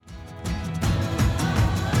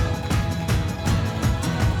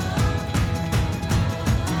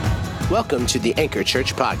Welcome to the Anchor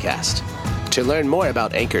Church podcast. To learn more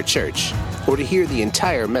about Anchor Church or to hear the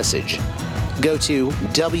entire message, go to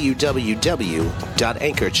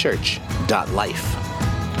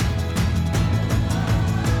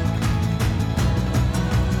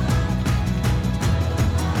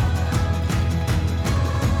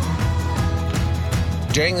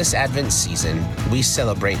During this Advent season, we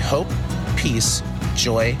celebrate hope, peace,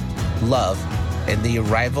 joy, love, and the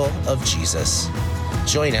arrival of Jesus.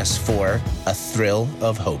 Join us for A Thrill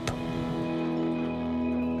of Hope.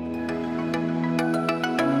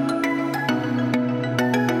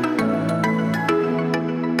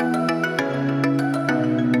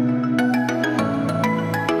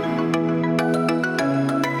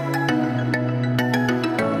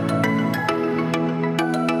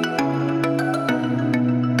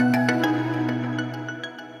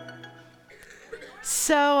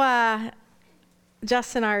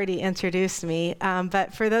 Justin already introduced me,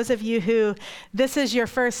 but for those of you who this is your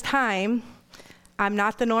first time, I'm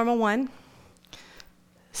not the normal one.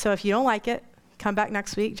 So if you don't like it, come back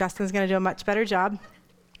next week. Justin's going to do a much better job.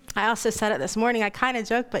 I also said it this morning. I kind of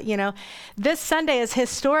joke, but this Sunday is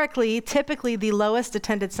typically the lowest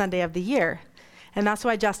attended Sunday of the year. And that's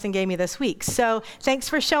why Justin gave me this week. So thanks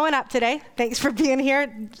for showing up today. Thanks for being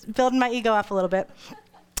here, building my ego up a little bit.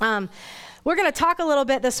 We're going to talk a little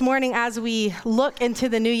bit this morning as we look into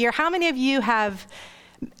the new year. How many of you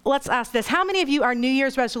let's ask this, how many of you are New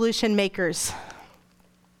Year's resolution makers?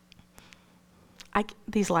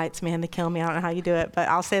 These lights, man, they kill me. I don't know how you do it, but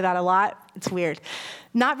I'll say that a lot. It's weird.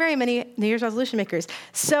 Not very many New Year's resolution makers.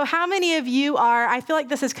 So how many of you I feel like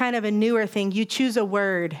this is kind of a newer thing. You choose a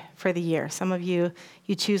word for the year. Some of you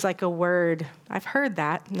choose like a word. I've heard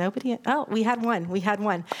that. Nobody, we had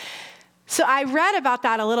one. So I read about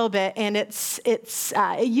that a little bit, and it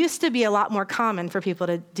used to be a lot more common for people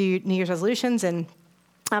to do New Year's resolutions, and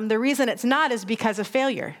the reason it's not is because of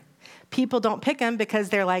failure. People don't pick them because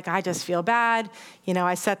they're like, I just feel bad.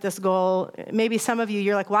 I set this goal. Maybe some of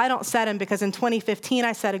you're like, well, I don't set them because in 2015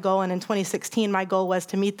 I set a goal, and in 2016 my goal was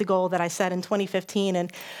to meet the goal that I set in 2015, and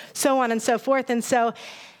so on and so forth. And so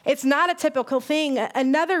it's not a typical thing.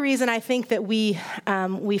 Another reason I think that we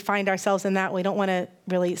find ourselves in that, we don't want to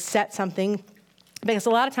really set something, because a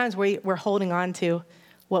lot of times we're holding on to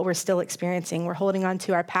what we're still experiencing. We're holding on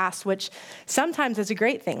to our past, which sometimes is a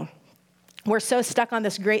great thing. We're so stuck on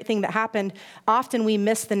this great thing that happened, often we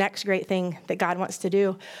miss the next great thing that God wants to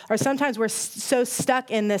do. Or sometimes we're so stuck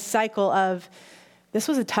in this cycle of, this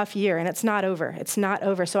was a tough year and it's not over. It's not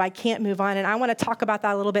over, so I can't move on. And I want to talk about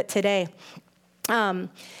that a little bit today. When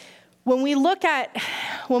we look at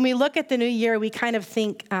the new year, we kind of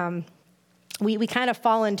think, we kind of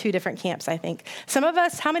fall in two different camps, I think. Some of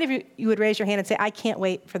us, how many of you would raise your hand and say, I can't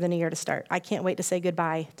wait for the new year to start. I can't wait to say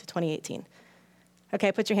goodbye to 2018.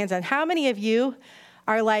 Okay, put your hands on. How many of you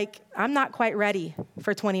are like, I'm not quite ready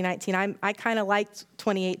for 2019. I kind of liked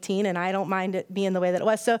 2018, and I don't mind it being the way that it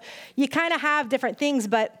was. So you kind of have different things,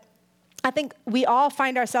 but I think we all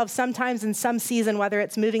find ourselves sometimes in some season, whether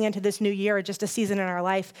it's moving into this new year or just a season in our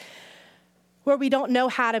life, where we don't know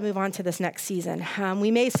how to move on to this next season. We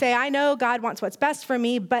may say, I know God wants what's best for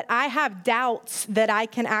me, but I have doubts that I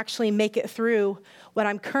can actually make it through what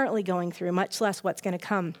I'm currently going through, much less what's going to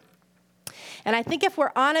come. And I think if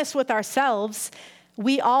we're honest with ourselves,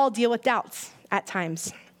 we all deal with doubts at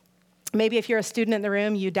times. Maybe if you're a student in the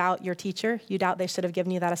room, you doubt your teacher. You doubt they should have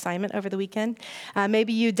given you that assignment over the weekend.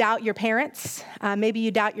 Maybe you doubt your parents. Maybe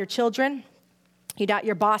you doubt your children. You doubt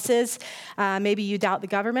your bosses. Maybe you doubt the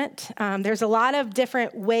government. There's a lot of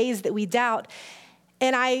different ways that we doubt.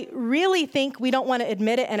 And I really think we don't want to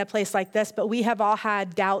admit it in a place like this, but we have all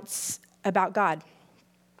had doubts about God.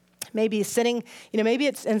 Maybe sitting, maybe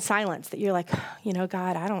it's in silence that you're like,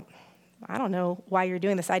 God, I don't know why you're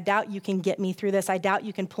doing this. I doubt you can get me through this. I doubt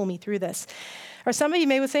you can pull me through this. Or some of you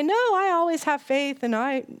may would say, no, I always have faith, and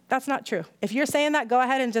that's not true. If you're saying that, go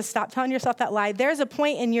ahead and just stop telling yourself that lie. There's a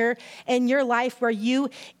point in your life where you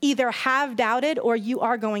either have doubted or you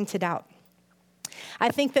are going to doubt.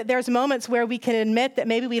 I think that there's moments where we can admit that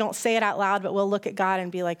maybe we don't say it out loud, but we'll look at God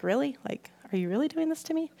and be like, really? Like, are you really doing this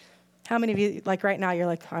to me? How many of you, like right now, you're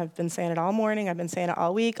like, I've been saying it all morning, I've been saying it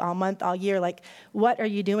all week, all month, all year. Like, what are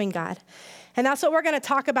you doing, God? And that's what we're going to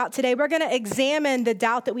talk about today. We're going to examine the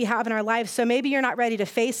doubt that we have in our lives. So maybe you're not ready to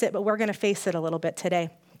face it, but we're going to face it a little bit today.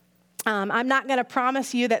 I'm not going to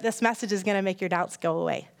promise you that this message is going to make your doubts go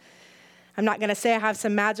away. I'm not going to say I have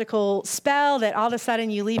some magical spell that all of a sudden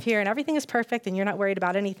you leave here and everything is perfect and you're not worried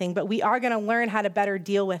about anything. But we are going to learn how to better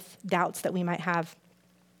deal with doubts that we might have.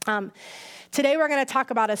 Today we're going to talk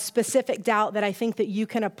about a specific doubt that I think that you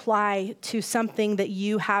can apply to something that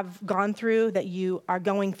you have gone through, that you are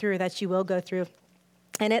going through, that you will go through.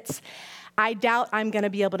 And it's, I doubt I'm going to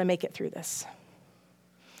be able to make it through this.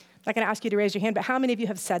 I'm not going to ask you to raise your hand, but how many of you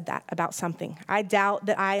have said that about something? I doubt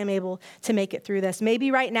that I am able to make it through this.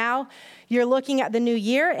 Maybe right now you're looking at the new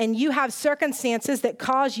year and you have circumstances that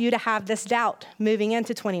cause you to have this doubt moving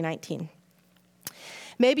into 2019.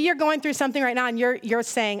 Maybe you're going through something right now and you're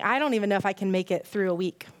saying, I don't even know if I can make it through a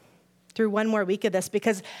week, through one more week of this,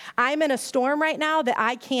 because I'm in a storm right now that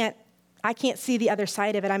I can't see the other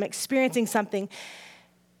side of it. I'm experiencing something.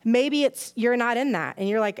 Maybe you're not in that and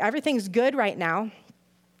you're like, everything's good right now.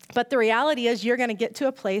 But the reality is you're going to get to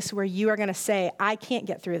a place where you are going to say, I can't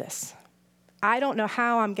get through this. I don't know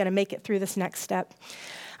how I'm going to make it through this next step.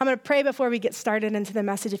 I'm going to pray before we get started into the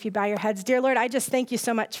message if you bow your heads. Dear Lord, I just thank you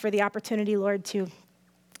so much for the opportunity, Lord, to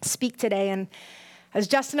speak today. And as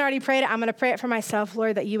Justin already prayed it, I'm going to pray it for myself,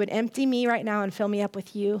 Lord, that you would empty me right now and fill me up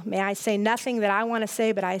with you. May I say nothing that I want to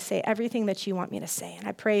say, but I say everything that you want me to say. And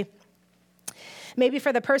I pray maybe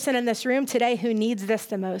for the person in this room today who needs this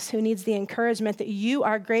the most, who needs the encouragement that you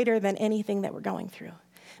are greater than anything that we're going through.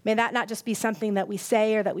 May that not just be something that we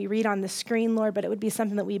say or that we read on the screen, Lord, but it would be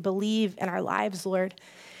something that we believe in our lives, Lord.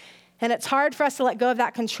 And it's hard for us to let go of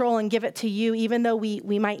that control and give it to you, even though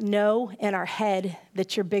we might know in our head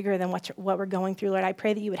that you're bigger than what we're going through, Lord. I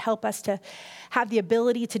pray that you would help us to have the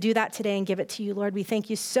ability to do that today and give it to you, Lord. We thank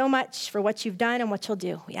you so much for what you've done and what you'll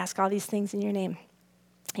do. We ask all these things in your name.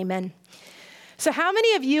 Amen. So how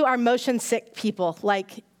many of you are motion sick people?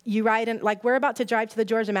 Like you ride in, like we're about to drive to the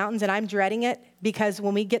Georgia mountains and I'm dreading it because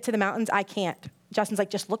when we get to the mountains, I can't. Justin's like,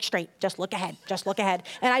 just look straight, just look ahead, just look ahead.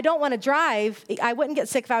 And I don't want to drive. I wouldn't get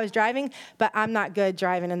sick if I was driving, but I'm not good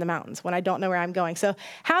driving in the mountains when I don't know where I'm going. So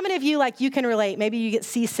how many of you, like, you can relate? Maybe you get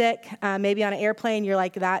seasick, maybe on an airplane, you're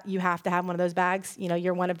like that, you have to have one of those bags. You know,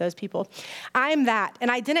 you're one of those people. I'm that.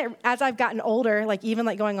 And I didn't, as I've gotten older, like even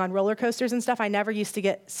like going on roller coasters and stuff, I never used to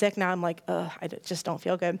get sick. Now I'm like, I just don't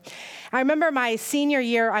feel good. I remember my senior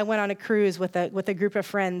year, I went on a cruise with a group of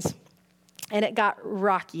friends. And it got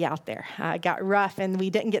rocky out there. It got rough, and we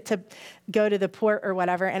didn't get to go to the port or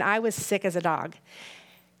whatever, and I was sick as a dog.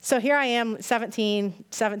 So here I am, 17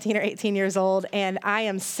 or 18 years old, and I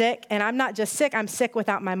am sick, and I'm not just sick, I'm sick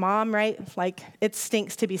without my mom, right? Like, it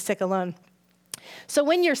stinks to be sick alone. So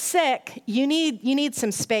when you're sick, you need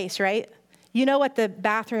some space, right? You know what the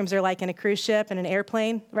bathrooms are like in a cruise ship and an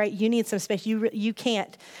airplane, right? You need some space. You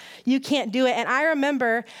can't do it. And I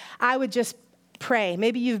remember I would just pray.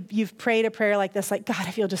 Maybe you've prayed a prayer like this, like, God,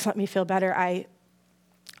 if you'll just let me feel better,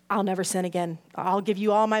 I'll never sin again. I'll give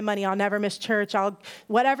you all my money. I'll never miss church.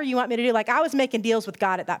 Whatever you want me to do. Like, I was making deals with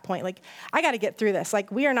God at that point. Like, I got to get through this.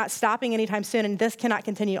 Like, we are not stopping anytime soon, and this cannot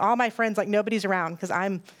continue. All my friends, like, nobody's around because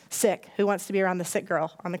I'm sick. Who wants to be around the sick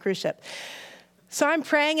girl on the cruise ship? So I'm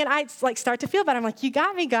praying, and I like start to feel better. I'm like, you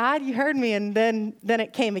got me, God. You heard me. And then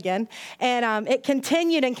it came again. And it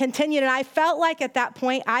continued and continued. And I felt like at that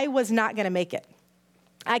point, I was not going to make it.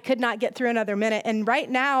 I could not get through another minute. And right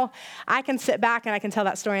now, I can sit back and I can tell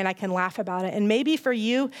that story and I can laugh about it. And maybe for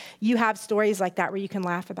you, you have stories like that where you can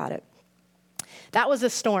laugh about it. That was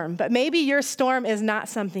a storm. But maybe your storm is not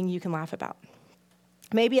something you can laugh about.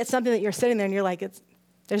 Maybe it's something that you're sitting there and you're like,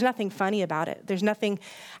 there's nothing funny about it. There's nothing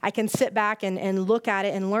I can sit back and look at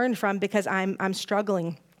it and learn from because I'm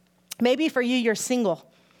struggling. Maybe for you, you're single.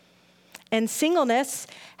 And singleness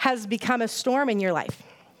has become a storm in your life.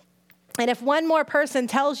 And if one more person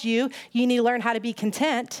tells you you need to learn how to be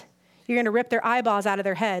content, you're going to rip their eyeballs out of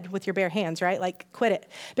their head with your bare hands, right? Like, quit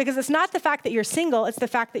it. Because it's not the fact that you're single, it's the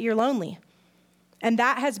fact that you're lonely. And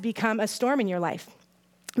that has become a storm in your life.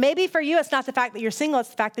 Maybe for you, it's not the fact that you're single, it's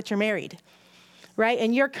the fact that you're married, right?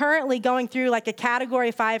 And you're currently going through like a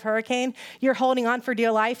Category 5 hurricane. You're holding on for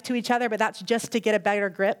dear life to each other, but that's just to get a better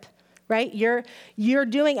grip, right? You're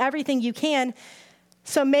doing everything you can.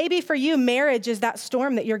 So maybe for you, marriage is that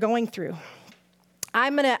storm that you're going through.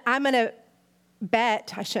 I'm gonna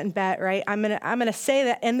bet, I shouldn't bet, right? I'm gonna say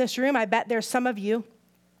that in this room, I bet there's some of you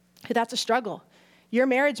who that's a struggle. Your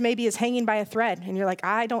marriage maybe is hanging by a thread, and you're like,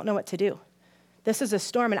 I don't know what to do. This is a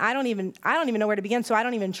storm, and I don't even know where to begin, so I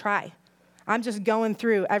don't even try. I'm just going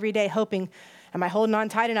through every day hoping, am I holding on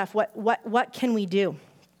tight enough? What can we do?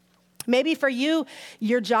 Maybe for you,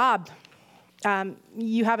 your job.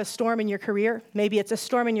 You have a storm in your career. Maybe it's a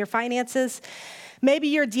storm in your finances. Maybe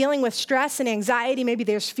you're dealing with stress and anxiety. Maybe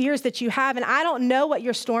there's fears that you have. And I don't know what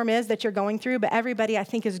your storm is that you're going through, but everybody, I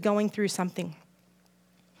think, is going through something.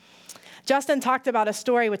 Justin talked about a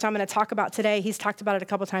story, which I'm going to talk about today. He's talked about it a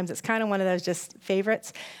couple times. It's kind of one of those just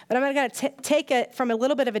favorites. But I'm going to take it from a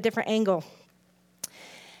little bit of a different angle.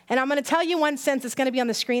 And I'm going to tell you one sentence. It's going to be on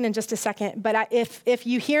the screen in just a second. But if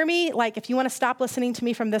you hear me, like if you want to stop listening to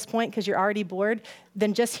me from this point because you're already bored,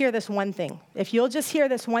 then just hear this one thing. If you'll just hear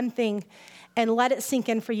this one thing and let it sink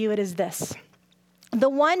in for you, it is this. The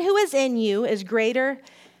one who is in you is greater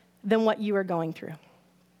than what you are going through.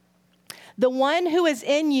 The one who is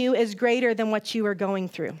in you is greater than what you are going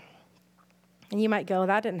through. And you might go,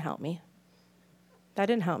 that didn't help me. That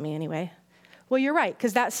didn't help me anyway. Well, you're right,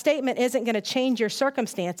 because that statement isn't going to change your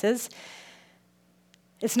circumstances.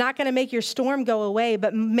 It's not going to make your storm go away,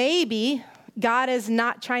 but maybe God is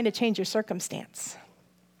not trying to change your circumstance.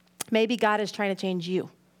 Maybe God is trying to change you.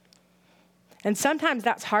 And sometimes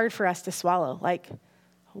that's hard for us to swallow. Like,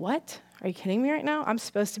 what? Are you kidding me right now? I'm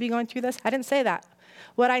supposed to be going through this? I didn't say that.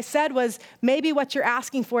 What I said was maybe what you're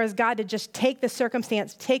asking for is God to just take the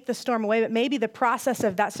circumstance, take the storm away, but maybe the process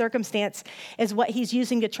of that circumstance is what he's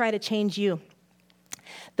using to try to change you.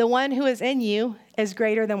 The one who is in you is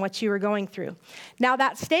greater than what you are going through. Now,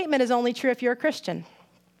 that statement is only true if you're a Christian.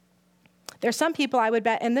 There's some people I would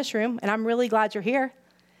bet in this room, and I'm really glad you're here,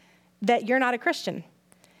 that you're not a Christian.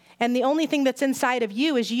 And the only thing that's inside of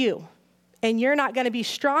you is you. And you're not going to be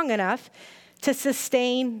strong enough to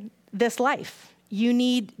sustain this life. You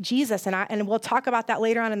need Jesus. And we'll talk about that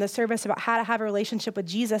later on in the service about how to have a relationship with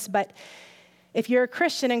Jesus. But if you're a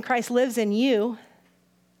Christian and Christ lives in you,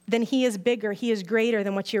 then he is bigger, he is greater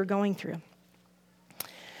than what you're going through.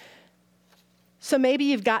 So maybe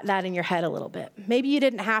you've got that in your head a little bit. Maybe you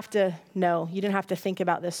didn't have to know, you didn't have to think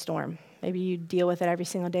about this storm. Maybe you deal with it every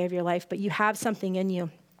single day of your life, but you have something in you.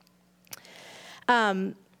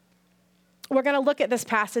 We're going to look at this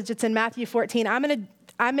passage. It's in Matthew 14.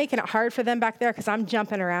 I'm making it hard for them back there because I'm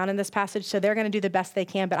jumping around in this passage, so they're going to do the best they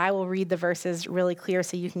can, but I will read the verses really clear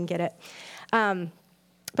so you can get it.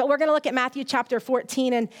 But we're going to look at Matthew chapter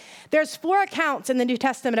 14, and there's 4 accounts in the New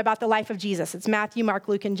Testament about the life of Jesus. It's Matthew, Mark,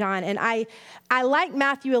 Luke, and John, and I like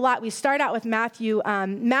Matthew a lot. We start out with Matthew.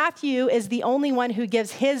 Matthew is the only one who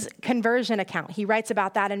gives his conversion account. He writes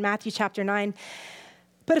about that in Matthew chapter 9.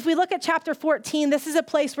 But if we look at chapter 14, this is a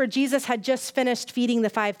place where Jesus had just finished feeding the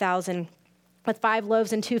 5,000 with 5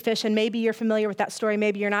 loaves and 2 fish, and maybe you're familiar with that story,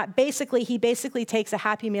 maybe you're not. He basically takes a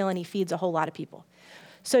happy meal and he feeds a whole lot of people.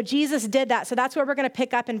 So Jesus did that. So that's where we're going to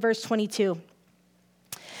pick up in verse 22.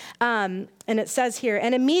 And it says here,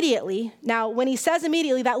 and immediately, now when he says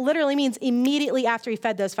immediately, that literally means immediately after he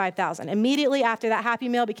fed those 5,000. Immediately after that happy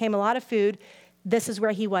meal became a lot of food, this is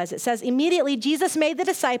where he was. It says, immediately Jesus made the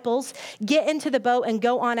disciples get into the boat and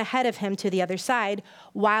go on ahead of him to the other side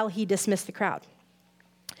while he dismissed the crowd.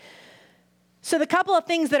 So the couple of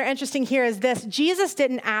things that are interesting here is this. Jesus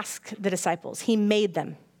didn't ask the disciples. He made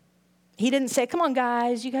them. He didn't say, come on,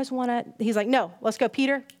 guys, you guys want to? He's like, no, let's go,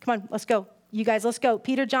 Peter. Come on, let's go. You guys, let's go.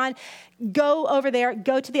 Peter, John, go over there,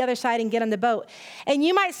 go to the other side and get on the boat. And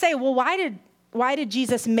you might say, well, why did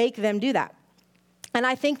Jesus make them do that? And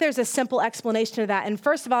I think there's a simple explanation of that. And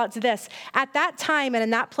first of all, it's this. At that time and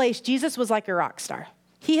in that place, Jesus was like a rock star.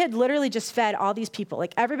 He had literally just fed all these people.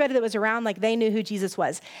 Like everybody that was around, like they knew who Jesus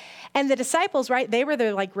was. And the disciples, right, they were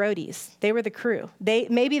the like roadies. They were the crew.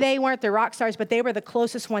 Maybe they weren't the rock stars, but they were the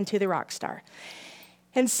closest one to the rock star.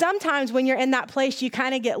 And sometimes when you're in that place, you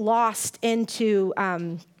kind of get lost into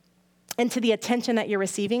the attention that you're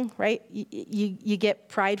receiving, right? You get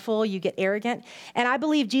prideful, you get arrogant. And I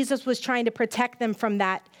believe Jesus was trying to protect them from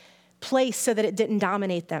that place so that it didn't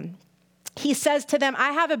dominate them. He says to them,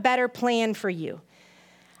 I have a better plan for you.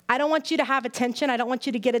 I don't want you to have attention. I don't want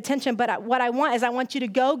you to get attention. But what I want you to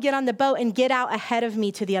go get on the boat and get out ahead of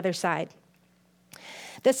me to the other side.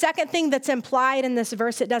 The second thing that's implied in this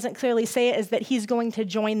verse, it doesn't clearly say it, is that he's going to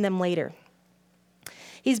join them later.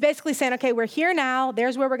 He's basically saying, okay, we're here now.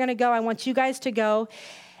 There's where we're going to go. I want you guys to go.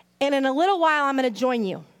 And in a little while, I'm going to join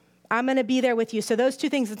you. I'm going to be there with you. So those 2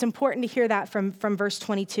 things, it's important to hear that from verse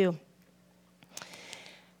 22.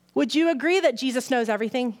 Would you agree that Jesus knows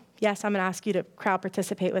everything? Yes, I'm going to ask you to crowd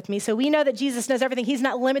participate with me. So we know that Jesus knows everything. He's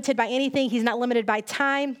not limited by anything. He's not limited by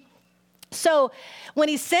time. So when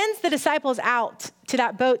he sends the disciples out to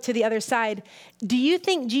that boat to the other side, do you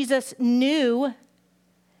think Jesus knew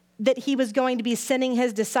that he was going to be sending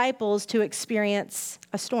his disciples to experience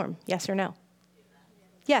a storm? Yes or no?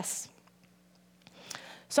 Yes.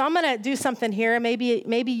 So I'm going to do something here. Maybe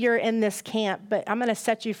you're in this camp, but I'm going to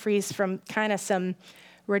set you free from kind of some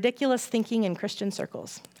ridiculous thinking in Christian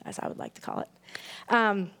circles, as I would like to call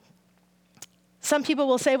it. Some people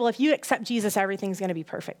will say, well, if you accept Jesus, everything's going to be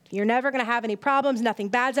perfect. You're never going to have any problems. Nothing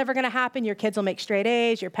bad's ever going to happen. Your kids will make straight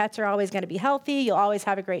A's. Your pets are always going to be healthy. You'll always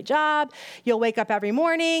have a great job. You'll wake up every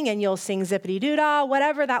morning and you'll sing zippity-doo-dah,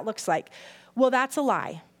 whatever that looks like. Well, that's a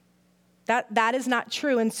lie. That is not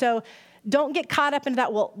true. And so Don't get caught up into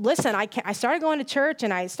that. Well, listen, I started going to church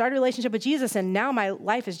and I started a relationship with Jesus and now my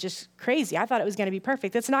life is just crazy. I thought it was going to be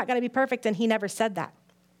perfect. It's not going to be perfect, and he never said that.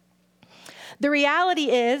 The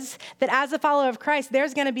reality is that as a follower of Christ,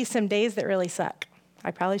 there's going to be some days that really suck.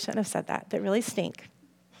 I probably shouldn't have said that really stink.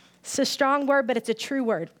 It's a strong word, but it's a true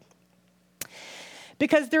word.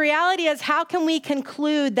 Because the reality is, how can we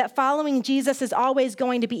conclude that following Jesus is always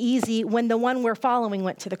going to be easy when the one we're following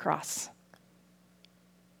went to the cross?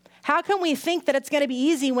 How can we think that it's going to be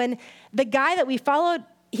easy when the guy that we followed,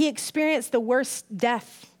 he experienced the worst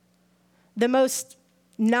death, the most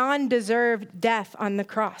non-deserved death on the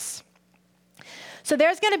cross? So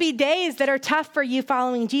there's going to be days that are tough for you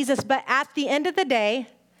following Jesus, but at the end of the day,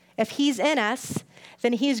 if he's in us,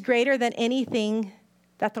 then he's greater than anything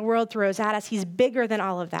that the world throws at us. He's bigger than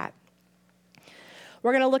all of that.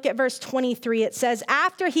 We're going to look at verse 23. It says,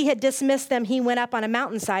 after he had dismissed them, he went up on a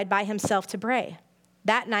mountainside by himself to pray.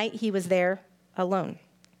 That night, he was there alone.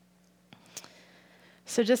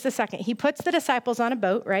 So just a second. He puts the disciples on a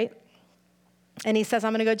boat, right? And he says,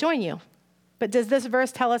 I'm going to go join you. But does this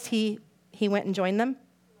verse tell us he went and joined them?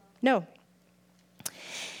 No.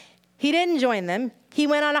 He didn't join them. He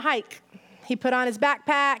went on a hike. He put on his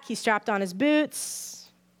backpack. He strapped on his boots.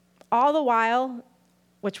 All the while,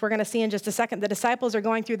 which we're going to see in just a second, the disciples are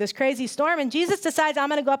going through this crazy storm, and Jesus decides, I'm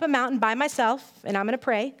going to go up a mountain by myself, and I'm going to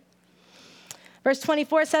pray. Verse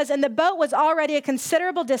 24 says, and the boat was already a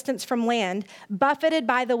considerable distance from land, buffeted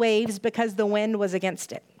by the waves because the wind was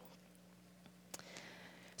against it.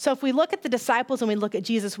 So if we look at the disciples and we look at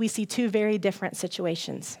Jesus, we see two very different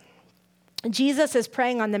situations. Jesus is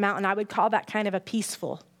praying on the mountain. I would call that kind of a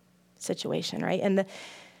peaceful situation, right? And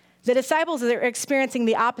the disciples are experiencing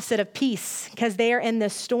the opposite of peace because they are in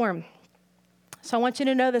this storm. So I want you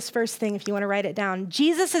to know this first thing if you want to write it down.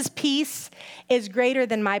 Jesus' peace is greater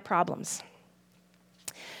than my problems.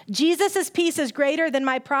 Jesus' peace is greater than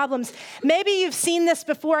my problems. Maybe you've seen this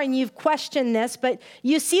before and you've questioned this, but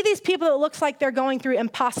you see these people that looks like they're going through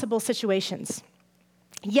impossible situations,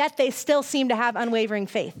 yet they still seem to have unwavering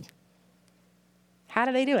faith. How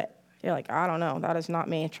do they do it? You're like, I don't know. That is not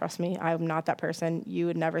me. Trust me, I'm not that person. You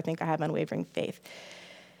would never think I have unwavering faith.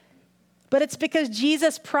 But it's because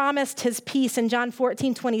Jesus promised his peace in John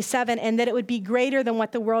 14:27, and that it would be greater than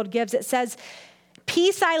what the world gives. It says,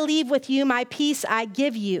 peace I leave with you, my peace I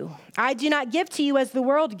give you. I do not give to you as the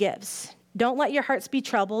world gives. Don't let your hearts be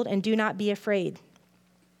troubled, and do not be afraid.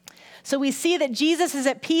 So we see that Jesus is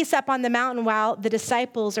at peace up on the mountain while the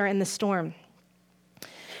disciples are in the storm.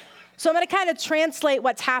 So I'm going to kind of translate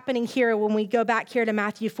what's happening here when we go back here to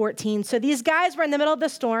Matthew 14. So these guys were in the middle of the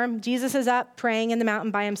storm. Jesus is up praying in the mountain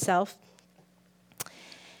by himself.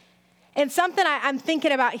 And something I'm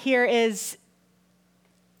thinking about here is,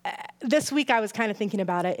 this week I was kind of thinking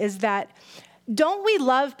about it, is that don't we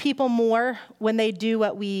love people more when they do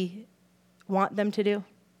what we want them to do,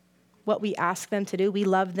 what we ask them to do? We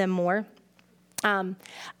love them more.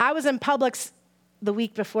 I was in Publix the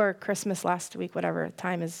week before Christmas last week, whatever.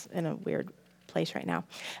 Time is in a weird place right now.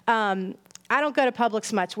 I don't go to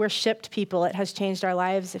Publix much. We're Shipped people. It has changed our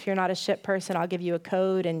lives. If you're not a Shipt person, I'll give you a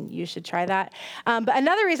code and you should try that. But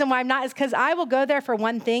another reason why I'm not is because I will go there for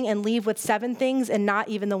one thing and leave with 7 things and not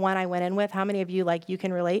even the one I went in with. How many of you, you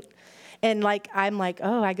can relate? And I'm like,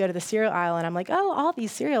 oh, I go to the cereal aisle and I'm like, oh, all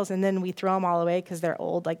these cereals. And then we throw them all away because they're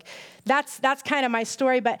old. That's kind of my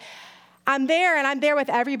story. But I'm there, and I'm there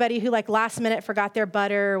with everybody who last minute forgot their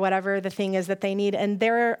butter or whatever the thing is that they need. And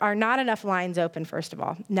there are not enough lines open, first of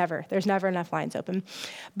all. Never. There's never enough lines open.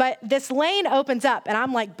 But this lane opens up, and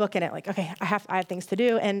I'm booking it. Okay, I have things to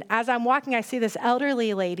do. And as I'm walking, I see this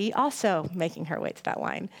elderly lady also making her way to that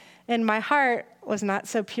line. And my heart was not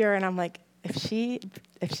so pure. And I'm like, if she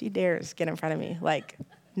dares get in front of me,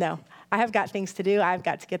 no. I have got things to do. I've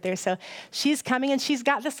got to get there. So she's coming, and she's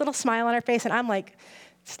got this little smile on her face. And I'm like,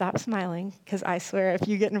 stop smiling, because I swear if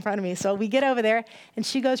you get in front of me. So we get over there, and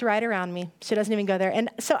she goes right around me. She doesn't even go there. And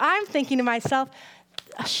so I'm thinking to myself,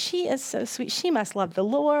 oh, she is so sweet. She must love the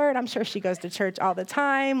Lord. I'm sure she goes to church all the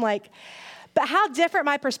time. But how different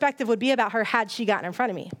my perspective would be about her had she gotten in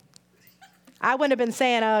front of me. I wouldn't have been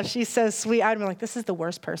saying, oh, she's so sweet. I would have been like, this is the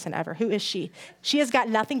worst person ever. Who is she? She has got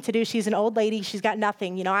nothing to do. She's an old lady. She's got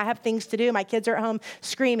nothing. I have things to do. My kids are at home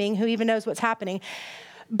screaming. Who even knows what's happening?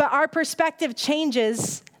 But our perspective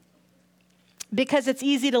changes because it's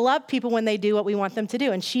easy to love people when they do what we want them to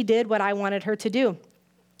do. And she did what I wanted her to do.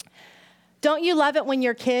 Don't you love it when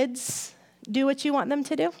your kids do what you want them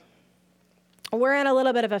to do? We're in a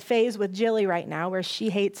little bit of a phase with Jilly right now where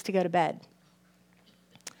she hates to go to bed.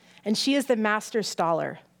 And she is the master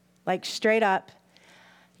staller, straight up.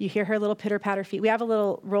 You hear her little pitter-patter feet. We have a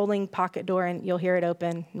little rolling pocket door, and you'll hear it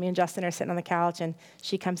open. Me and Justin are sitting on the couch, and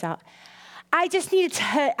she comes out. I just needed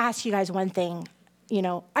to ask you guys one thing.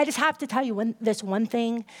 I just have to tell you this one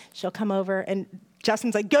thing. She'll come over, and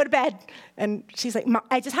Justin's like, go to bed. And she's like,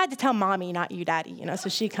 I just had to tell mommy, not you, daddy. So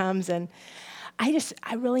she comes, and I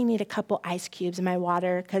really need a couple ice cubes in my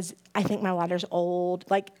water because I think my water's old.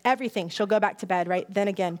 Like everything. She'll go back to bed, right? Then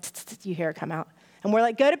again, you hear her come out. And we're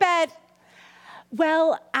like, go to bed.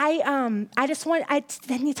 Well, I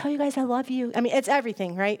didn't you tell you guys I love you? I mean, it's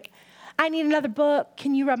everything, right? I need another book.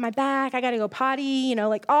 Can you rub my back? I got to go potty,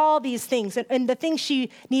 like all these things. And the things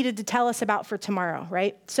she needed to tell us about for tomorrow,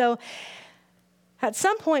 right? So at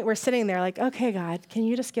some point, we're sitting there like, okay, God, can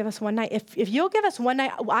you just give us one night? If you'll give us one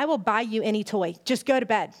night, I will buy you any toy. Just go to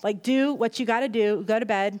bed. Like, do what you got to do. Go to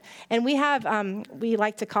bed. And we have, we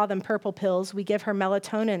like to call them purple pills. We give her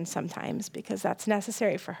melatonin sometimes because that's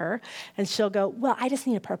necessary for her. And she'll go, well, I just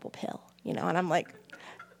need a purple pill, And I'm like,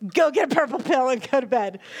 go get a purple pill and go to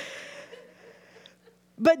bed.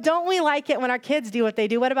 But don't we like it when our kids do what they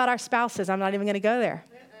do? What about our spouses? I'm not even going to go there.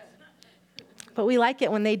 But we like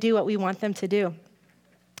it when they do what we want them to do.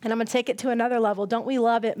 And I'm going to take it to another level. Don't we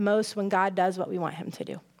love it most when God does what we want him to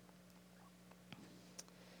do?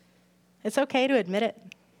 It's okay to admit it.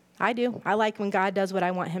 I do. I like when God does what I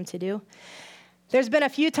want him to do. There's been a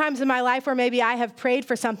few times in my life where maybe I have prayed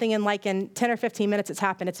for something and like in 10 or 15 minutes it's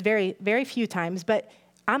happened. It's very, very few times. But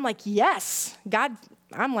I'm like, yes, God,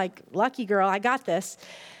 I'm like, lucky girl, I got this.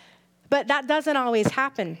 But that doesn't always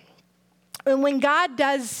happen. And when God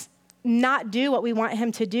does not do what we want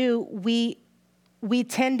him to do, we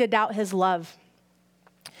tend to doubt his love.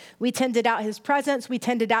 We tend to doubt his presence. We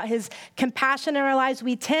tend to doubt his compassion in our lives.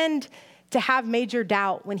 We tend to have major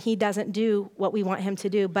doubt when he doesn't do what we want him to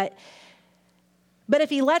do. But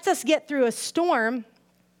if he lets us get through a storm,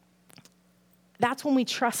 that's when we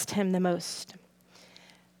trust him the most.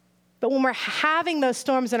 But when we're having those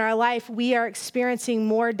storms in our life, we are experiencing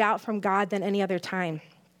more doubt from God than any other time.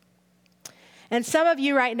 And some of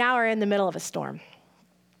you right now are in the middle of a storm.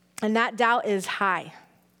 And that doubt is high.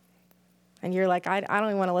 And you're like, I don't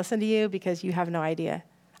even want to listen to you because you have no idea.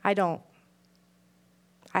 I don't.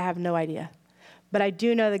 I have no idea. But I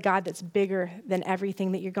do know the God that's bigger than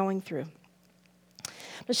everything that you're going through.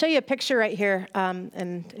 I'll show you a picture right here,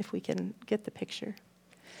 and if we can get the picture.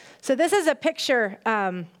 So this is a picture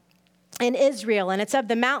in Israel, and it's of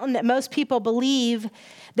the mountain that most people believe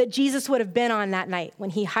that Jesus would have been on that night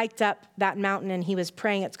when he hiked up that mountain and he was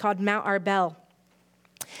praying. It's called Mount Arbel.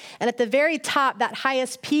 And at the very top, that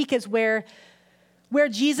highest peak is where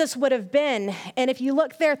Jesus would have been. And if you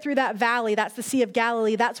look there through that valley, that's the Sea of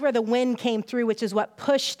Galilee, that's where the wind came through, which is what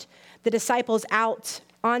pushed the disciples out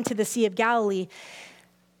onto the Sea of Galilee.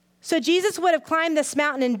 So Jesus would have climbed this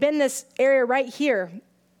mountain and been this area right here.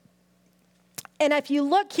 And if you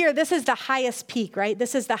look here, this is the highest peak, right?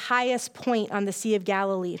 This is the highest point on the Sea of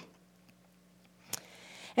Galilee.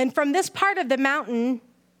 And from this part of the mountain,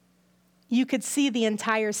 you could see the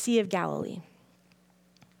entire Sea of Galilee.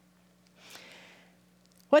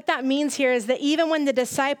 What that means here is that even when the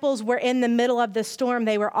disciples were in the middle of the storm,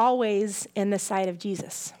 they were always in the sight of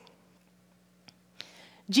Jesus.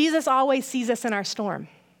 Jesus always sees us in our storm.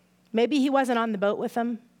 Maybe he wasn't on the boat with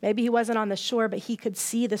them. Maybe he wasn't on the shore, but he could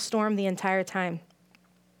see the storm the entire time.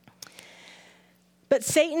 But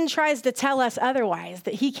Satan tries to tell us otherwise,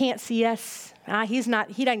 that he can't see us. He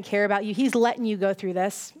doesn't care about you. He's letting you go through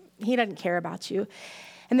this. He doesn't care about you.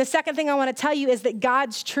 And the second thing I want to tell you is that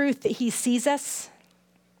God's truth, that he sees us,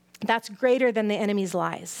 that's greater than the enemy's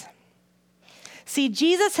lies. See,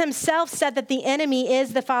 Jesus himself said that the enemy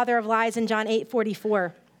is the father of lies in John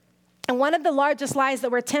 8:44. And one of the largest lies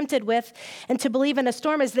that we're tempted with and to believe in a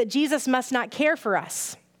storm is that Jesus must not care for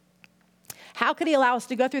us. How could he allow us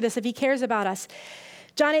to go through this if he cares about us?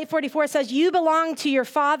 John 8:44 says, you belong to your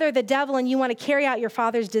father, the devil, and you want to carry out your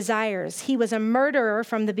father's desires. He was a murderer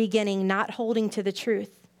from the beginning, not holding to the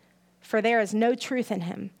truth, for there is no truth in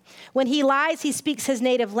him. When he lies, he speaks his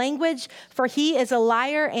native language, for he is a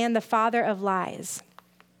liar and the father of lies.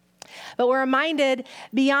 But we're reminded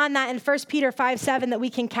beyond that in 1 Peter 5:7 that we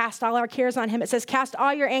can cast all our cares on him. It says, cast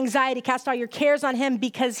all your anxiety, cast all your cares on him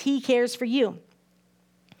because he cares for you.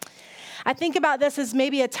 I think about this as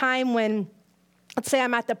maybe a time when, let's say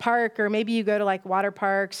I'm at the park, or maybe you go to like water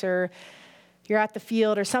parks, or you're at the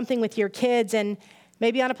field or something with your kids, and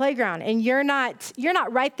maybe on a playground, and you're not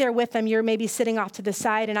right there with them. You're maybe sitting off to the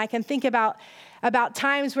side. And I can think about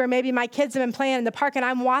times where maybe my kids have been playing in the park and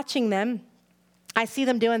I'm watching them. I see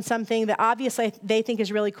them doing something that obviously they think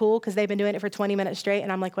is really cool because they've been doing it for 20 minutes straight.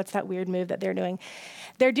 And I'm like, what's that weird move that they're doing?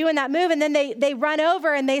 They're doing that move, and then they run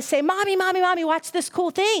over and they say, Mommy, Mommy, Mommy, watch this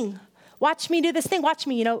cool thing. Watch me do this thing. Watch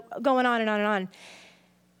me, going on and on and on.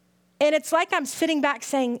 And it's like I'm sitting back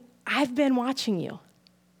saying, I've been watching you.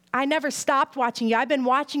 I never stopped watching you. I've been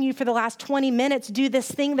watching you for the last 20 minutes do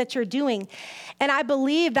this thing that you're doing. And I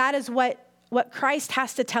believe that is what Christ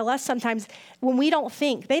has to tell us sometimes when we don't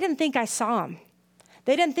think. They didn't think I saw them.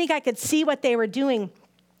 They didn't think I could see what they were doing.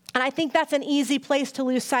 And I think that's an easy place to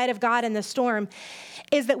lose sight of God in the storm,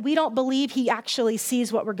 is that we don't believe he actually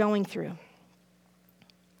sees what we're going through.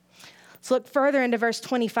 Let's look further into verse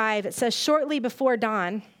 25. It says, shortly before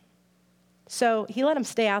dawn. So he let them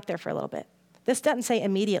stay out there for a little bit. This doesn't say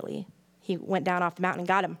immediately. He went down off the mountain and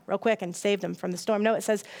got him real quick and saved them from the storm. No, it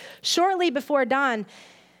says, shortly before dawn,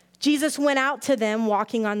 Jesus went out to them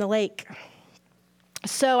walking on the lake.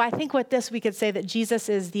 So I think with this, we could say that Jesus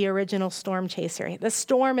is the original storm chaser. The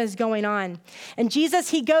storm is going on. And Jesus,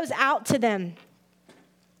 he goes out to them.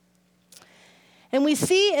 And we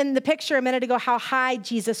see in the picture a minute ago how high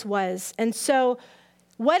Jesus was. And so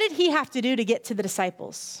what did he have to do to get to the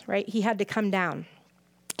disciples, right? He had to come down.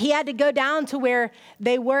 He had to go down to where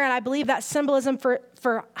they were. And I believe that's symbolism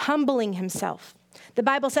for humbling himself. The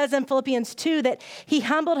Bible says in Philippians 2 that he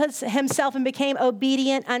humbled himself and became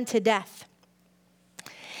obedient unto death.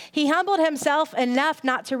 He humbled himself enough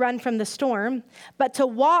not to run from the storm, but to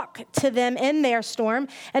walk to them in their storm.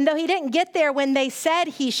 And though he didn't get there when they said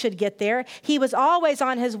he should get there, he was always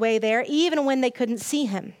on his way there, even when they couldn't see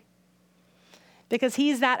him. Because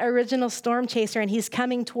he's that original storm chaser, and he's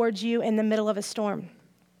coming towards you in the middle of a storm.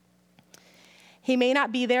 He may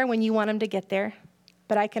not be there when you want him to get there,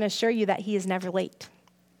 but I can assure you that he is never late.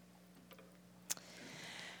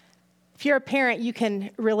 If you're a parent, you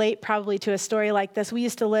can relate probably to a story like this. We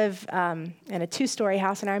used to live in a 2-story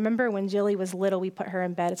house, and I remember when Jilly was little, we put her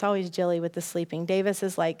in bed. It's always Jilly with the sleeping. Davis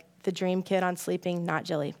is like the dream kid on sleeping, not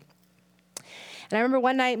Jilly. And I remember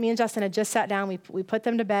one night, me and Justin had just sat down. We put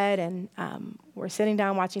them to bed, and we're sitting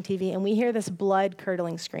down watching TV, and we hear this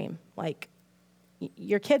blood-curdling scream. Like,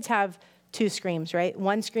 your kids have 2 screams, right?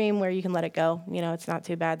 One scream where you can let it go. It's not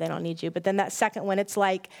too bad. They don't need you. But then that second one, it's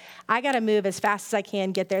like, I got to move as fast as I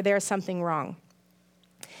can, get there. There's something wrong.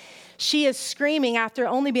 She is screaming after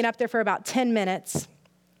only being up there for about 10 minutes.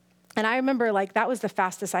 And I remember, that was the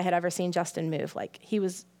fastest I had ever seen Justin move. He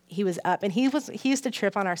was up, and he used to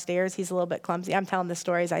trip on our stairs. He's a little bit clumsy. I'm telling the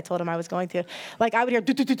stories I told him I was going to. I would hear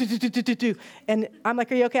do, do, do, do, do, do, do, do. And I'm like,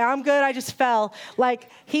 are you okay? I'm good. I just fell.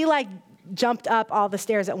 He jumped up all the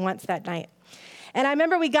stairs at once that night. And I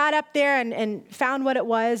remember we got up there and found what it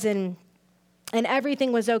was, and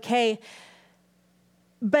everything was okay.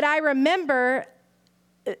 But I remember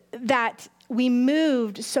that we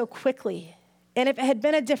moved so quickly. And if it had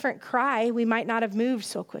been a different cry, we might not have moved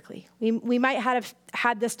so quickly. We might have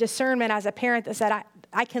had this discernment as a parent that said,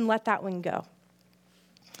 I can let that one go.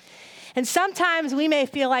 And sometimes we may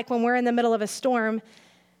feel like when we're in the middle of a storm,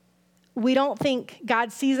 we don't think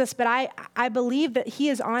God sees us, but I believe that he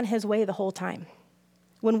is on his way the whole time.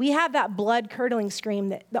 When we have that blood-curdling scream,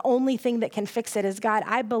 that the only thing that can fix it is God,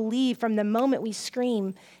 I believe from the moment we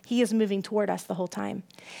scream, he is moving toward us the whole time.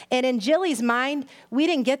 And in Jilly's mind, we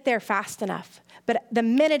didn't get there fast enough. But the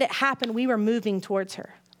minute it happened, we were moving towards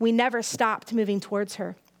her. We never stopped moving towards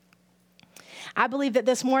her. I believe that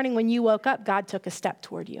this morning when you woke up, God took a step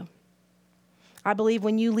toward you. I believe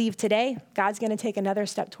when you leave today, God's going to take another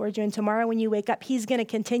step towards you. And tomorrow when you wake up, he's going to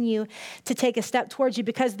continue to take a step towards you,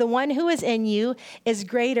 because the one who is in you is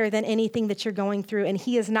greater than anything that you're going through. And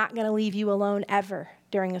he is not going to leave you alone ever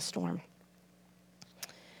during a storm.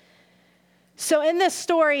 So in this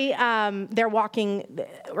story, they're walking.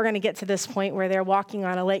 We're going to get to this point where they're walking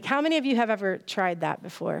on a lake. How many of you have ever tried that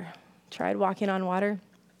before? Tried walking on water?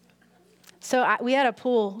 So we had a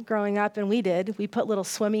pool growing up, and we put little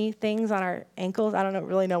swimmy things on our ankles. I don't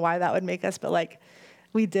really know why that would make us, but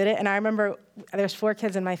we did it. And I remember there's 4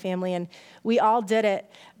 kids in my family, and we all did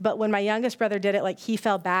it. But when my youngest brother did it, he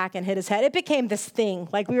fell back and hit his head. It became this thing.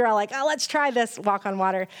 We were all like, oh, let's try this, walk on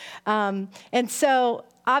water. And so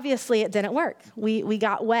obviously it didn't work. We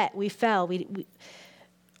got wet. We fell. We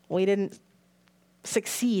didn't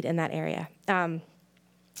succeed in that area.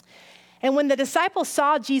 And when the disciples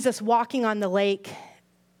saw Jesus walking on the lake,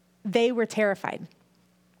 they were terrified.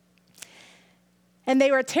 And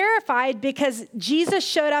they were terrified because Jesus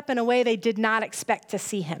showed up in a way they did not expect to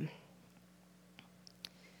see him.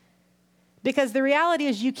 Because the reality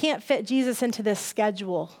is you can't fit Jesus into this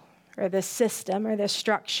schedule or this system or this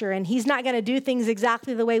structure, and he's not going to do things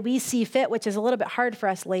exactly the way we see fit, which is a little bit hard for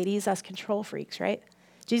us ladies, us control freaks, right?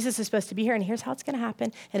 Jesus is supposed to be here, and here's how it's going to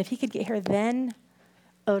happen. And if he could get here then,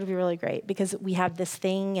 oh, it would be really great because we have this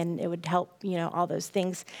thing and it would help, all those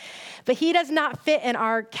things. But he does not fit in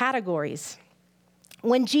our categories.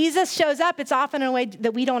 When Jesus shows up, it's often in a way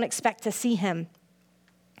that we don't expect to see him.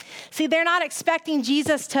 See, they're not expecting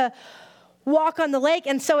Jesus to walk on the lake,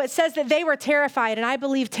 and so it says that they were terrified, and I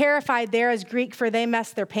believe terrified there is Greek for they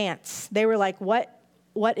messed their pants. They were like, what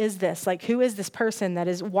is this? Like, who is this person that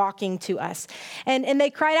is walking to us? And they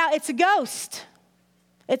cried out, it's a ghost.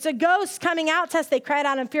 It's a ghost coming out to us. They cried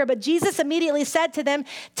out in fear, but Jesus immediately said to them,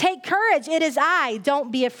 take courage, it is I,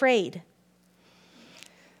 don't be afraid.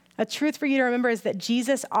 A truth for you to remember is that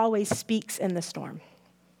Jesus always speaks in the storm.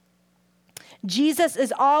 Jesus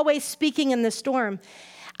is always speaking in the storm.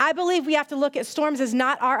 I believe we have to look at storms as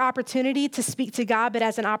not our opportunity to speak to God, but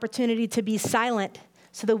as an opportunity to be silent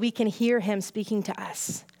so that we can hear him speaking to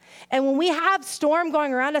us. And when we have storm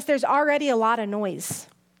going around us, there's already a lot of noise.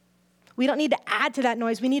 We don't need to add to that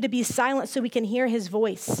noise. We need to be silent so we can hear his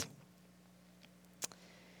voice.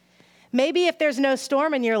 Maybe if there's no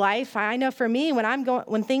storm in your life, I know for me,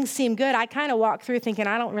 when things seem good, I kind of walk through thinking,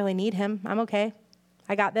 I don't really need him. I'm okay.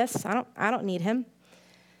 I got this. I don't need him.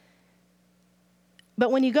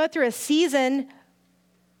 But when you go through a season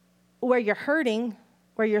where you're hurting,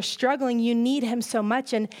 where you're struggling, you need him so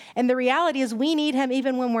much. And the reality is we need him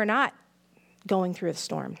even when we're not going through a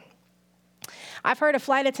storm. I've heard a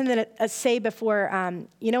flight attendant say before,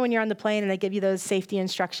 when you're on the plane and they give you those safety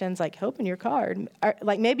instructions, like open your card. Or,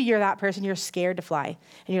 like maybe you're that person, you're scared to fly.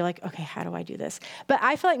 And you're like, okay, how do I do this? But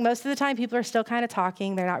I feel like most of the time people are still kind of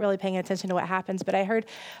talking. They're not really paying attention to what happens. But I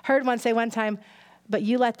heard one say one time, but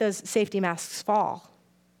you let those safety masks fall.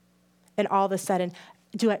 And all of a sudden,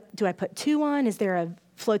 do I put 2 on? Is there a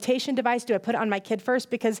flotation device? Do I put it on my kid first?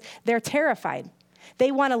 Because they're terrified.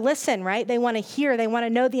 They want to listen, right? They want to hear. They want to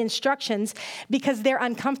know the instructions because they're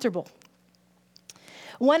uncomfortable.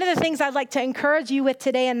 One of the things I'd like to encourage you with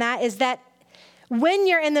today in that is that when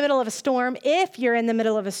you're in the middle of a storm, if you're in the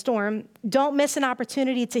middle of a storm, don't miss an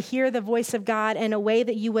opportunity to hear the voice of God in a way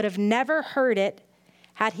that you would have never heard it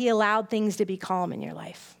had he allowed things to be calm in your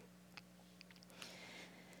life.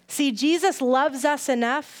 See, Jesus loves us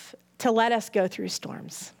enough to let us go through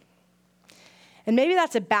storms. And maybe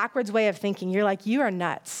that's a backwards way of thinking. You're like, you are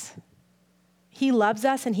nuts. He loves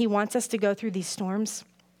us and he wants us to go through these storms.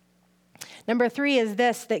 Number 3 is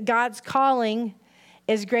this, that God's calling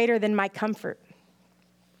is greater than my comfort.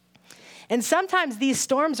 And sometimes these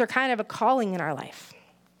storms are kind of a calling in our life.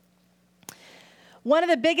 One of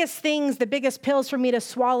the biggest pills for me to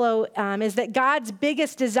swallow is that God's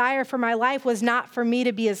biggest desire for my life was not for me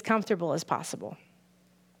to be as comfortable as possible.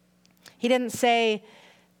 He didn't say,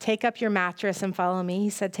 take up your mattress and follow me.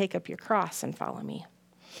 He said, take up your cross and follow me.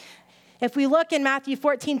 If we look in Matthew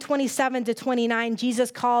 14:27-29,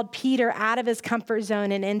 Jesus called Peter out of his comfort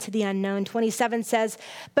zone and into the unknown. 27 says,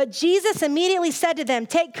 but Jesus immediately said to them,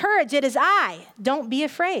 take courage, it is I. Don't be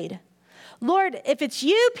afraid. Lord, if it's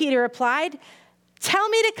you, Peter replied, tell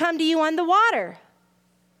me to come to you on the water.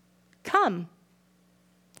 Come,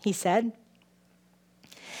 he said.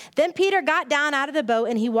 Then Peter got down out of the boat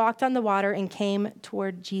and he walked on the water and came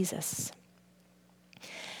toward Jesus.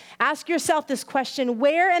 Ask yourself this question: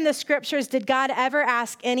 where in the scriptures did God ever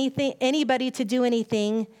ask anybody to do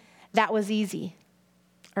anything that was easy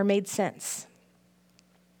or made sense?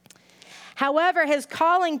 However, his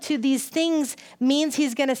calling to these things means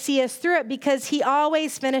he's going to see us through it because he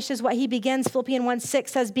always finishes what he begins. Philippians 1:6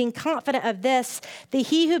 says, being confident of this, that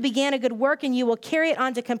he who began a good work in you will carry it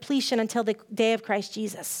on to completion until the day of Christ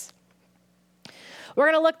Jesus. We're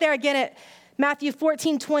going to look there again at Matthew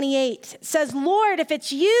 14:28. It says, Lord, if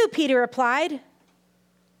it's you, Peter replied,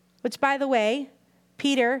 which by the way,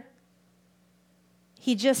 Peter,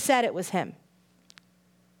 he just said it was him.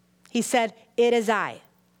 He said, it is I.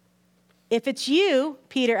 If it's you,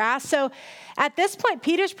 Peter asked. So at this point,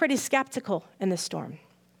 Peter's pretty skeptical in the storm.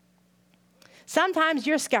 Sometimes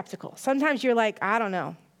you're skeptical. Sometimes you're like, I don't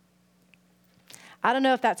know. I don't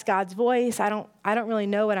know if that's God's voice. I don't really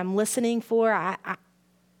know what I'm listening for.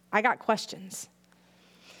 I got questions.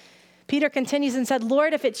 Peter continues and said,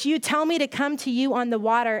 Lord, if it's you, tell me to come to you on the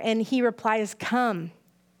water. And he replies, come.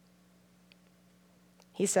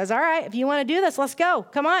 He says, all right, if you want to do this, let's go.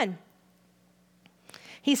 Come on.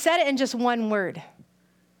 He said it in just one word.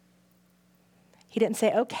 He didn't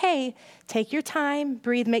say, okay, take your time,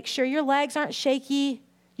 breathe, make sure your legs aren't shaky.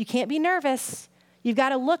 You can't be nervous. You've got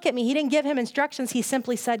to look at me. He didn't give him instructions. He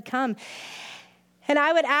simply said, come. And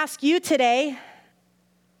I would ask you today,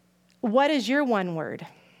 what is your one word?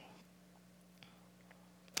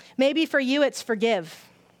 Maybe for you, it's forgive,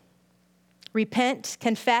 repent,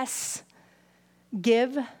 confess,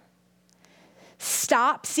 give,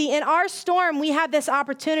 stop. See, in our storm, we have this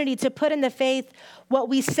opportunity to put into faith what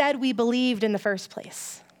we said we believed in the first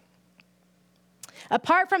place.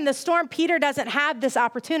 Apart from the storm, Peter doesn't have this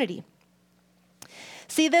opportunity.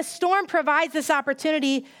 See, this storm provides this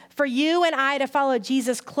opportunity for you and I to follow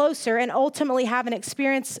Jesus closer and ultimately have an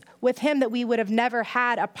experience with him that we would have never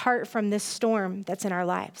had apart from this storm that's in our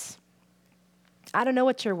lives. I don't know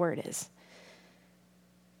what your word is,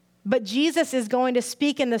 but Jesus is going to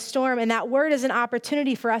speak in the storm, and that word is an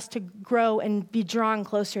opportunity for us to grow and be drawn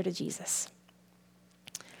closer to Jesus.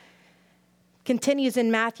 Continues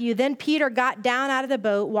in Matthew, then Peter got down out of the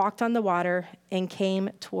boat, walked on the water, and came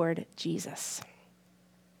toward Jesus.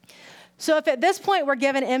 So if at this point we're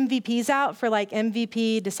giving MVPs out for like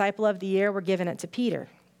MVP, Disciple of the Year, we're giving it to Peter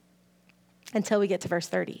until we get to verse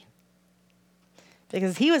 30.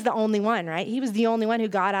 Because he was the only one, right? He was the only one who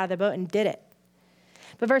got out of the boat and did it.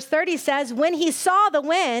 But verse 30 says, when he saw the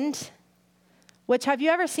wind, which have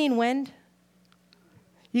you ever seen wind?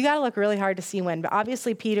 You got to look really hard to see wind, but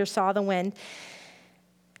obviously Peter saw the wind.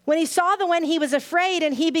 When he saw the wind, he was afraid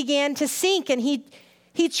and he began to sink, and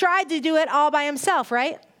he tried to do it all by himself,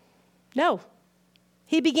 right? No.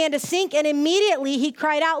 He began to sink, and immediately he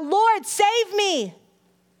cried out, Lord, save me.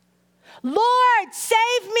 Lord,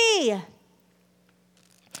 save me.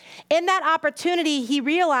 In that opportunity, he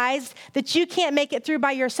realized that you can't make it through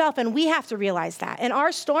by yourself, and we have to realize that. In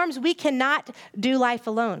our storms, we cannot do life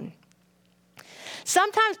alone.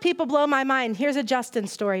 Sometimes people blow my mind. Here's a Justin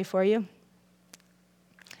story for you.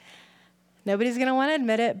 Nobody's going to want to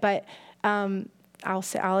admit it, but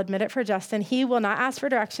I'll admit it for Justin. He will not ask for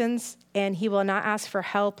directions, and he will not ask for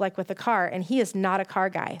help like with a car, and he is not a car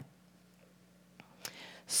guy.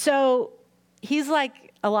 So he's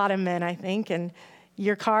like a lot of men, I think, and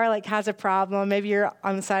your car like has a problem. Maybe you're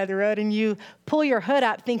on the side of the road and you pull your hood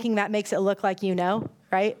up thinking that makes it look like you know,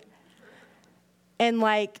 right? And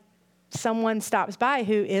like someone stops by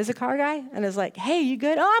who is a car guy and is like, hey, you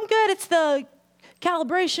good? Oh, I'm good. It's the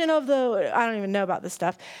calibration of I don't even know about this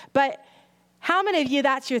stuff. But how many of you,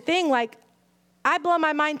 that's your thing? Like, I blow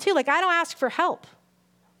my mind too. Like, I don't ask for help.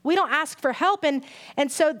 We don't ask for help. And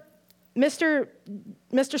so Mr.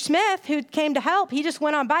 Smith, who came to help, he just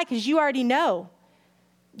went on by because you already know.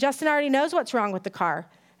 Justin already knows what's wrong with the car.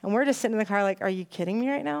 And we're just sitting in the car like, are you kidding me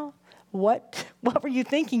right now? What were you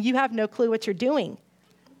thinking? You have no clue what you're doing.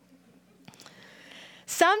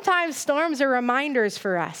 Sometimes storms are reminders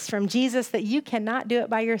for us from Jesus that you cannot do it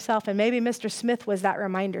by yourself. And maybe Mr. Smith was that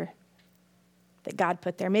reminder that God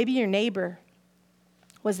put there. Maybe your neighbor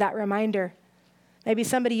was that reminder. Maybe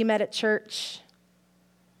somebody you met at church.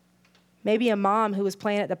 Maybe a mom who was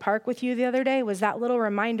playing at the park with you the other day was that little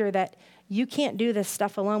reminder that you can't do this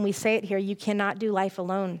stuff alone. We say it here, you cannot do life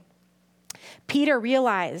alone. Peter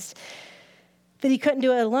realized that he couldn't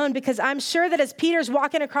do it alone because I'm sure that as Peter's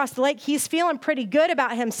walking across the lake, he's feeling pretty good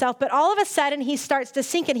about himself, but all of a sudden he starts to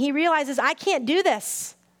sink and he realizes, I can't do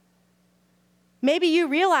this. Maybe you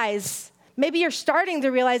realize, maybe you're starting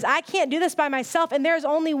to realize, I can't do this by myself, and there's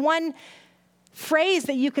only one phrase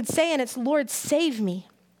that you could say, and it's, Lord, save me.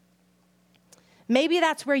 Maybe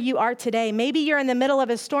that's where you are today. Maybe you're in the middle of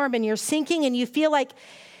a storm and you're sinking and you feel like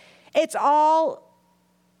it's all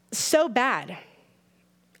so bad.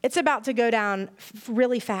 It's about to go down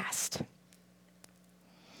really fast.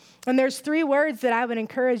 And there's 3 words that I would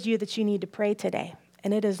encourage you that you need to pray today.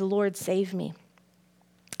 And it is, Lord, save me.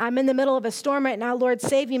 I'm in the middle of a storm right now. Lord,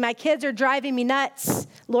 save me. My kids are driving me nuts.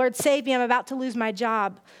 Lord, save me. I'm about to lose my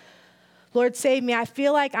job. Lord, save me. I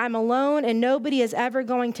feel like I'm alone and nobody is ever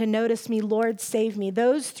going to notice me. Lord, save me.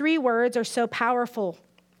 Those 3 words are so powerful.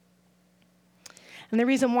 And the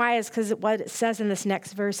reason why is because what it says in this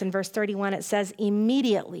next verse, in verse 31, it says,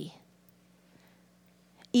 immediately.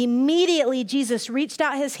 Immediately, Jesus reached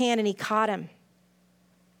out his hand and he caught him.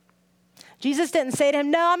 Jesus didn't say to him,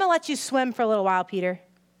 no, I'm going to let you swim for a little while, Peter.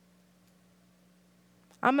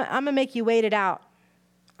 I'm going to make you wait it out.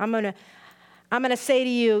 I'm going to say to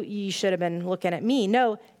you, you should have been looking at me.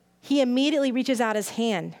 No, he immediately reaches out his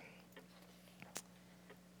hand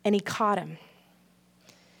and he caught him.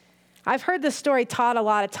 I've heard this story taught a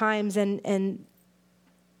lot of times, and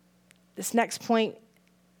this next point,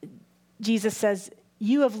 Jesus says,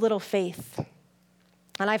 you have little faith.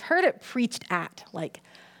 And I've heard it preached at, like,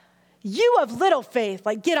 you have little faith,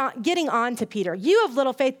 like getting on to Peter. You have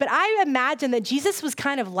little faith, but I imagine that Jesus was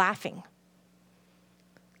kind of laughing.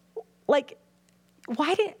 Like,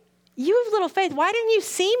 you have little faith. Why didn't you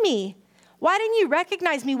see me? Why didn't you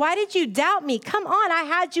recognize me? Why did you doubt me? Come on, I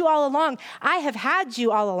had you all along. I have had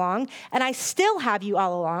you all along, and I still have you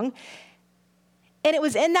all along. And it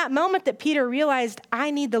was in that moment that Peter realized, I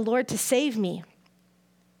need the Lord to save me.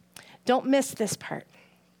 Don't miss this part.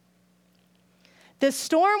 The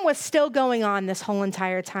storm was still going on this whole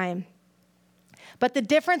entire time. But the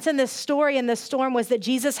difference in this story and this storm was that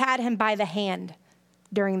Jesus had him by the hand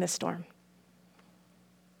during the storm.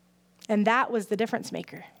 And that was the difference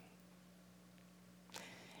maker.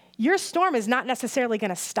 Your storm is not necessarily going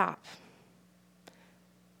to stop.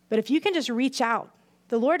 But if you can just reach out,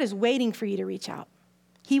 the Lord is waiting for you to reach out.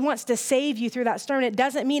 He wants to save you through that storm. It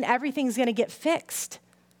doesn't mean everything's going to get fixed.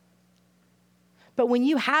 But when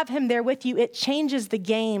you have him there with you, it changes the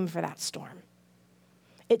game for that storm.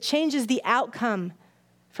 It changes the outcome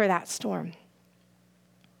for that storm.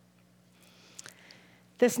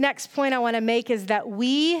 This next point I want to make is that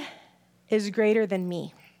we is greater than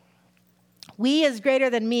me. We is greater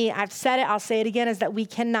than me. I've said it, I'll say it again, is that we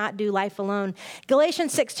cannot do life alone.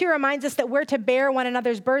 Galatians 6:2 reminds us that we're to bear one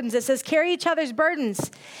another's burdens. It says, carry each other's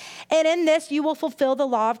burdens. And in this, you will fulfill the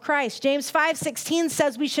law of Christ. James 5:16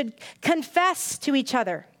 says we should confess to each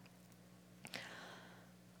other.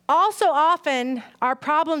 Also, often, our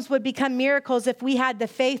problems would become miracles if we had the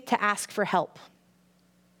faith to ask for help.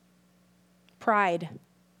 Pride.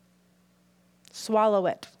 Swallow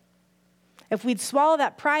it. If we'd swallow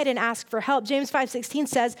that pride and ask for help, James 5:16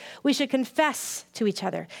 says we should confess to each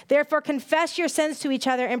other. Therefore, confess your sins to each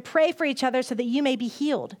other and pray for each other so that you may be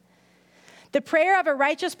healed. The prayer of a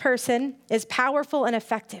righteous person is powerful and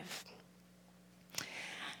effective.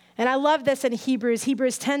 And I love this in Hebrews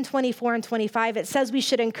 10:24 and 25. It says we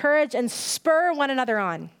should encourage and spur one another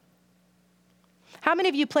on. How many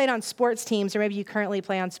of you played on sports teams, or maybe you currently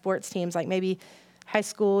play on sports teams, like maybe high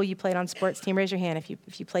school, you played on sports team? Raise your hand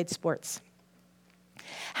if you played sports.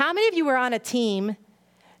 How many of you were on a team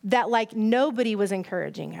that like nobody was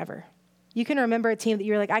encouraging ever? You can remember a team that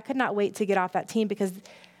you were like, I could not wait to get off that team because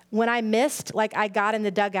when I missed, like I got in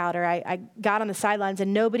the dugout or I got on the sidelines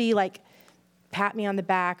and nobody like pat me on the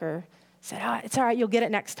back or said, oh, it's all right, you'll get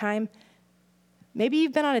it next time. Maybe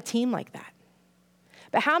you've been on a team like that.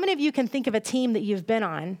 But how many of you can think of a team that you've been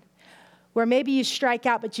on where maybe you strike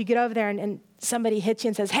out, but you get over there and somebody hits you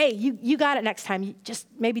and says, hey, you got it next time. You just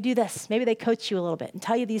maybe do this. Maybe they coach you a little bit and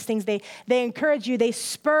tell you these things. They encourage you. They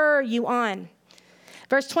spur you on.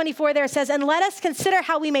 Verse 24 there says, and let us consider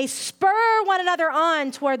how we may spur one another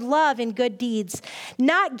on toward love and good deeds,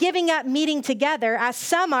 not giving up meeting together as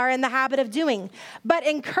some are in the habit of doing, but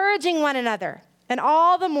encouraging one another. And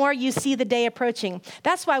all the more you see the day approaching.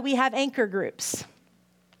 That's why we have anchor groups.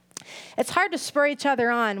 It's hard to spur each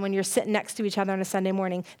other on when you're sitting next to each other on a Sunday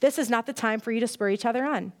morning. This is not the time for you to spur each other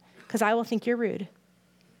on because I will think you're rude.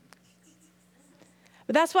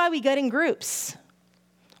 But that's why we get in groups.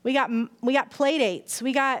 We got play dates.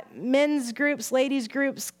 We got men's groups, ladies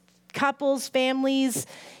groups, couples, families,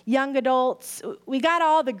 young adults. We got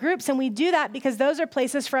all the groups, and we do that because those are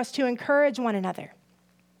places for us to encourage one another.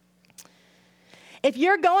 If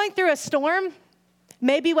you're going through a storm,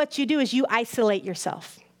 maybe what you do is you isolate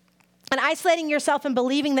yourself. And isolating yourself and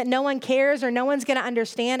believing that no one cares or no one's going to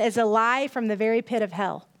understand is a lie from the very pit of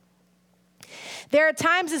hell. There are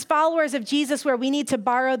times as followers of Jesus where we need to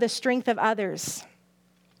borrow the strength of others.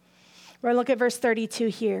 We're going to look at verse 32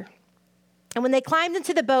 here. And when they climbed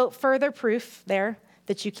into the boat, further proof there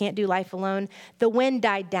that you can't do life alone, the wind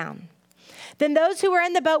died down. Then those who were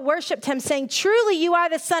in the boat worshiped him, saying, truly you are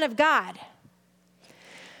the Son of God.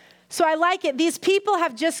 So I like it. These people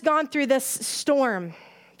have just gone through this storm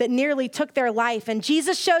that nearly took their life. And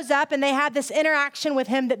Jesus shows up and they had this interaction with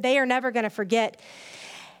him that they are never going to forget.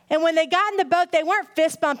 And when they got in the boat, they weren't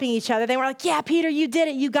fist bumping each other. They were like, yeah, Peter, you did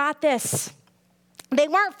it. You got this. They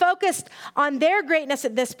weren't focused on their greatness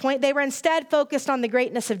at this point. They were instead focused on the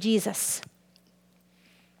greatness of Jesus.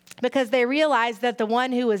 Because they realized that the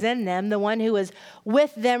one who was in them, the one who was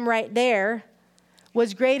with them right there,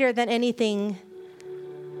 was greater than anything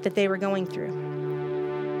that they were going through.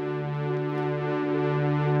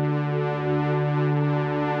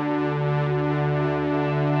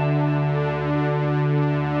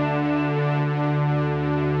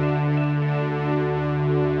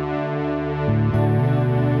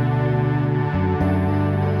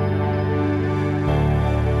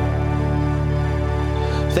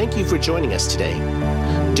 Thank you for joining us today.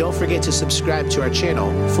 Don't forget to subscribe to our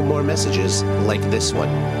channel for more messages like this one.